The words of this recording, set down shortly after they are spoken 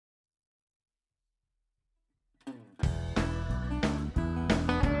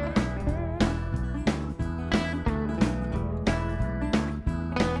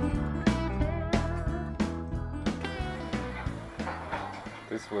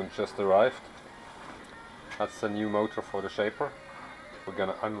one just arrived. That's the new motor for the shaper. We're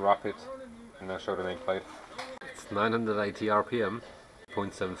gonna unwrap it and I'll show the nameplate. It's 980 RPM,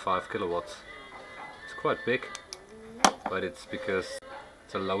 0.75 kilowatts. It's quite big, but it's because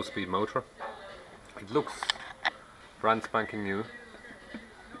it's a low speed motor. It looks brand spanking new.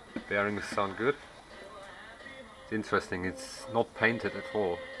 Bearings sound good. It's interesting, it's not painted at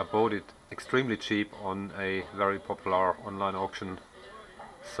all. I bought it extremely cheap on a very popular online auction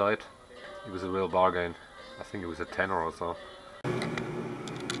site. It was a real bargain. I think it was a tenner or so.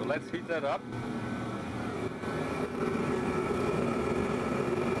 So let's heat that up.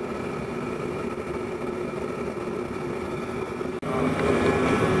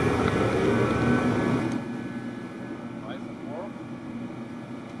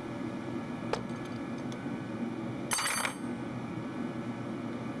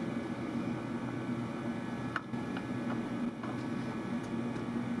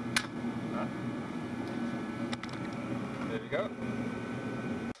 There we go.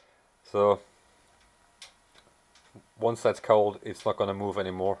 So once that's cold, it's not going to move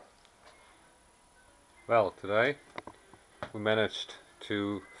anymore. Well, today we managed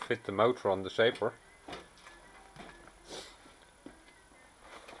to fit the motor on the shaper.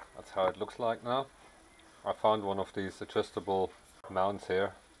 That's how it looks like now. I found one of these adjustable mounts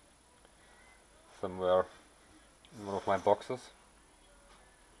here somewhere in one of my boxes.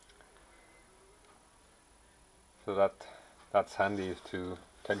 So that's handy to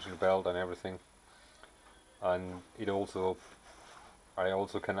tension belt and everything, and I also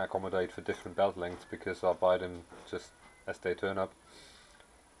can accommodate for different belt lengths because I buy them just as they turn up.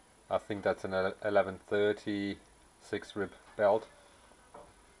 I think that's an 1130 6-rib belt,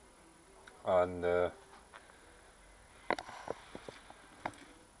 and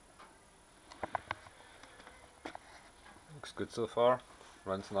looks good so far.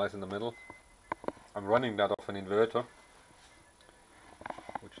 Runs nice in the middle. I'm running that off an inverter,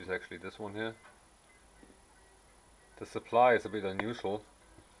 which is actually this one here. The supply is a bit unusual.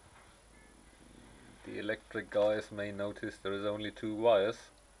 The electric guys may notice there is only 2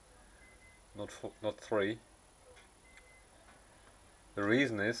 wires, not 3. The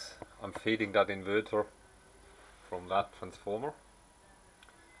reason is I'm feeding that inverter from that transformer,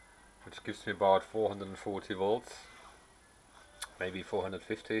 which gives me about 440 volts, maybe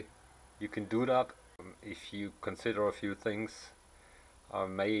 450. You can do that if you consider a few things. I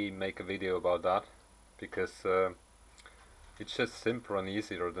may make a video about that because it's just simpler and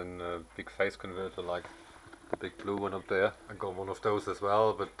easier than a big phase converter like the big blue one up there. I got one of those as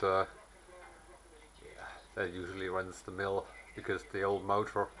well, but yeah, that usually runs the mill because the old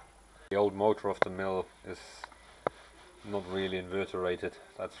motor of the mill is not really inverter rated.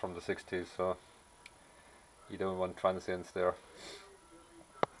 That's from the 60s, so you don't want transients there.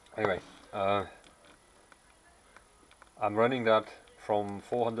 Anyway, I'm running that from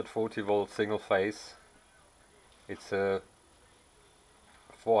 440 volt single phase. It's a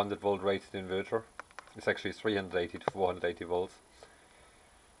 400 volt rated inverter. It's actually 380 to 480 volts,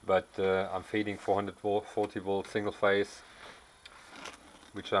 but I'm feeding 440 volt single phase,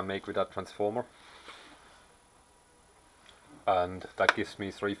 which I make with that transformer, and that gives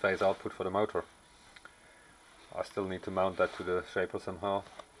me 3-phase output for the motor. I still need to mount that to the shaper somehow,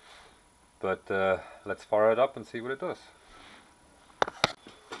 but let's fire it up and see what it does.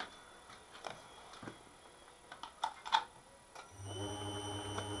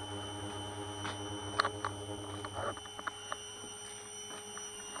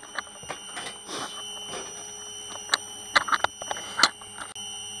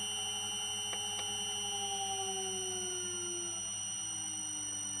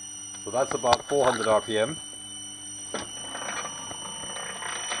 So that's about 400 RPM.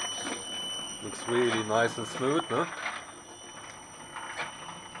 Looks really nice and smooth, no?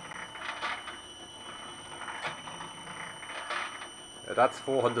 Yeah, that's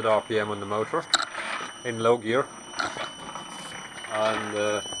 400 RPM on the motor in low gear,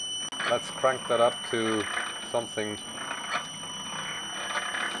 and let's crank that up to something.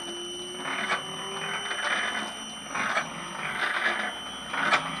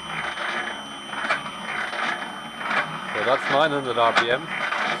 So that's 900 RPM.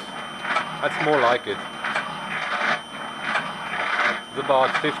 That's more like it. It's about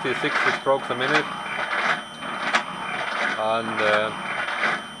 50-60 strokes a minute, and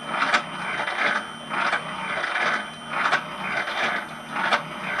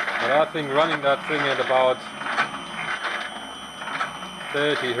but I think running that thing at about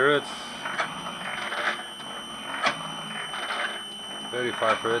 30 Hertz,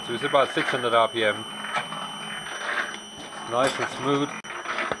 35 Hertz, it's about 600 RPM. Nice and smooth.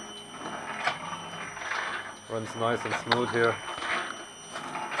 Runs nice and smooth here.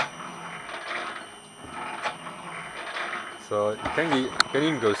 So you can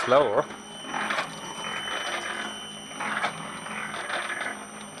even go slower.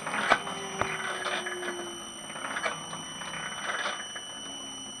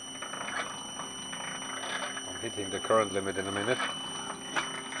 I'm hitting the current limit in a minute,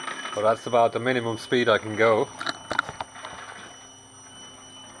 but that's about the minimum speed I can go.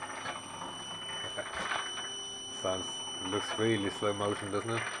 Looks really slow motion,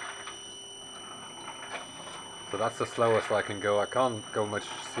 doesn't it? So that's the slowest I can go. I can't go much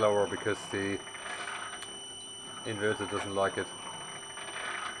slower because the inverter doesn't like it.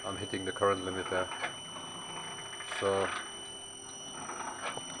 I'm hitting the current limit there. So,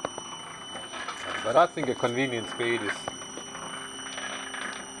 but I think a convenient speed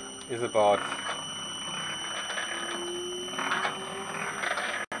is about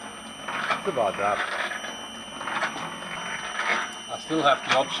that. I still have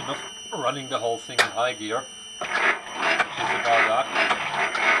the option of running the whole thing in high gear, which is about that.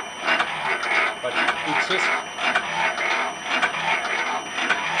 But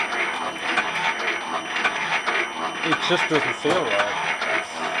it just doesn't feel right.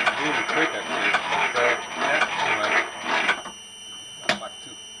 It's really quick actually. But yeah, anyway, back to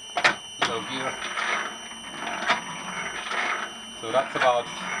low gear. So that's about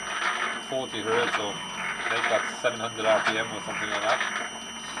 40 Hertz, or I think that's 700 RPM or something like that.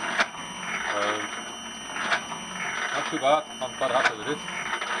 Not too bad, I'm quite happy with it.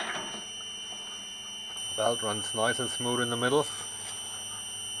 Belt runs nice and smooth in the middle,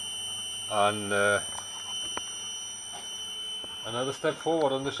 and another step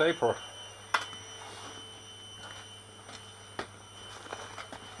forward on the shaper.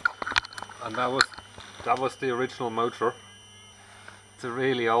 And that was the original motor. It's a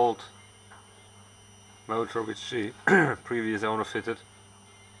really old motor which the previous owner fitted.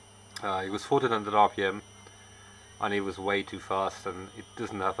 It was 1400 RPM and it was way too fast, and it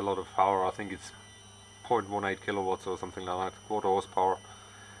doesn't have a lot of power. I think it's 0.18 kilowatts or something like that, quarter horsepower.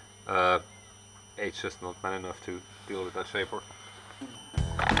 It's just not man enough to deal with that shaper.